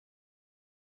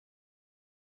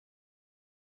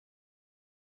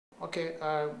Okay,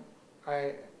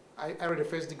 I read a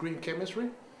first degree in chemistry,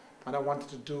 and I wanted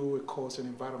to do a course in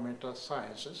environmental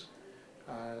sciences,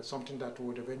 something that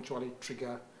would eventually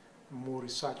trigger more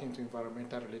research into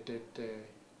environmental related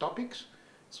topics.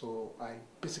 So I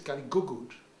basically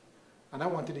Googled, and I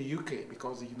wanted the UK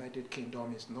because the United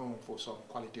Kingdom is known for some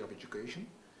quality of education.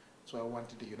 So I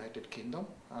wanted the United Kingdom,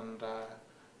 and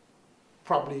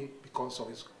probably because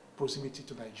of its proximity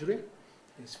to Nigeria,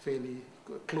 it's fairly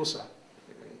closer.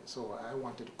 So I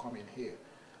wanted to come in here.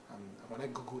 And when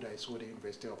I Googled, I saw the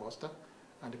University of Ulster,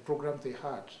 and the programs they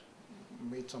had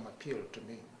made some appeal to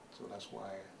me. So that's why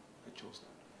I chose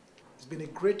that. It's been a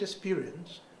great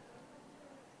experience.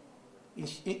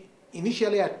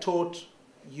 Initially, I thought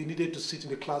you needed to sit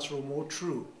in the classroom all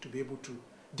through to be able to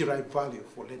derive value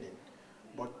for learning.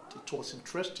 But it was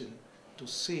interesting to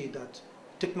see that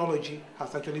technology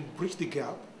has actually bridged the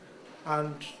gap,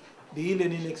 and the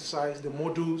e-learning exercise, the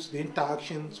modules, the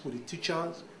interactions with the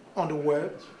teachers on the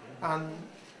web, and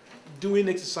doing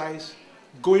exercise,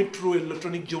 going through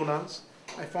electronic journals,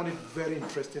 I found it very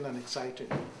interesting and exciting,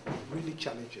 really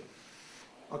challenging.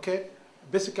 Okay,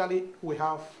 basically we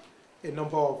have a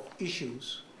number of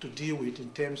issues to deal with in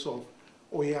terms of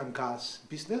oil and gas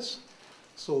business.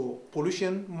 So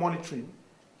pollution monitoring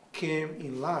came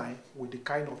in line with the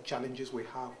kind of challenges we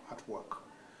have at work.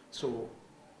 So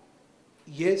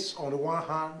yes, on the one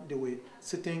hand, there were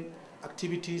certain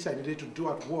activities I needed to do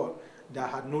at work that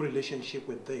had no relationship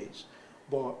with this.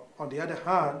 But on the other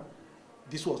hand,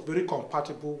 this was very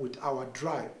compatible with our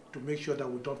drive to make sure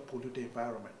that we don't pollute the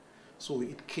environment. So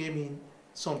it came in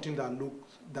something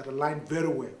that aligned very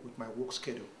well with my work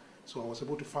schedule. So I was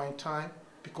able to find time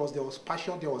because there was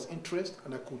passion, there was interest,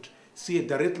 and I could see a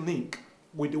direct link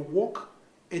with the work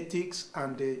ethics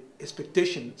and the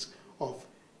expectations of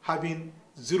having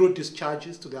zero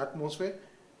discharges to the atmosphere,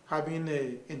 having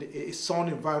a sound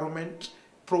environment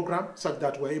program such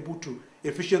that we're able to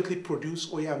efficiently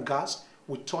produce oil and gas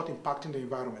without impacting the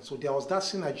environment. So there was that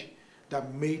synergy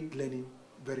that made learning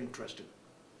very interesting.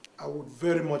 I would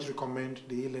very much recommend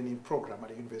the e-learning program at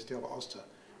the University of Ulster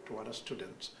to other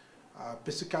students.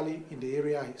 Basically, in the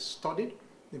area I studied,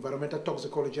 environmental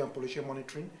toxicology and pollution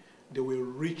monitoring, there were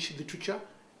rich literature,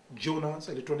 journals,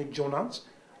 electronic journals,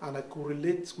 and I could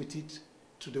relate with it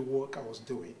to the work I was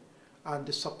doing. And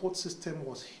the support system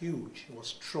was huge, it was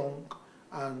strong,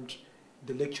 and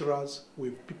the lecturers were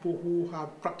people who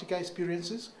had practical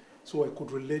experiences, so I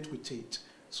could relate with it.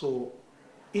 So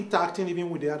interacting even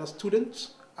with the other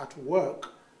students at work,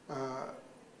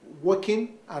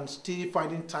 working and still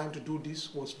finding time to do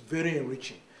this was very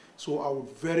enriching. So I would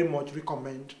very much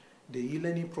recommend the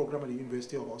e-learning program at the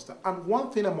University of Ulster. And one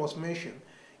thing I must mention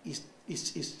is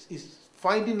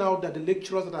finding out that the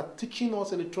lecturers that are teaching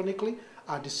us electronically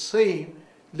are the same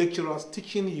lecturers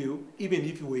teaching you even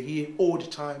if you were here all the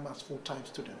time as full-time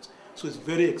students. So it's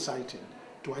very exciting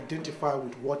to identify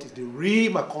with what is the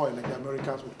real McCoy, like the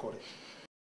Americans would call it.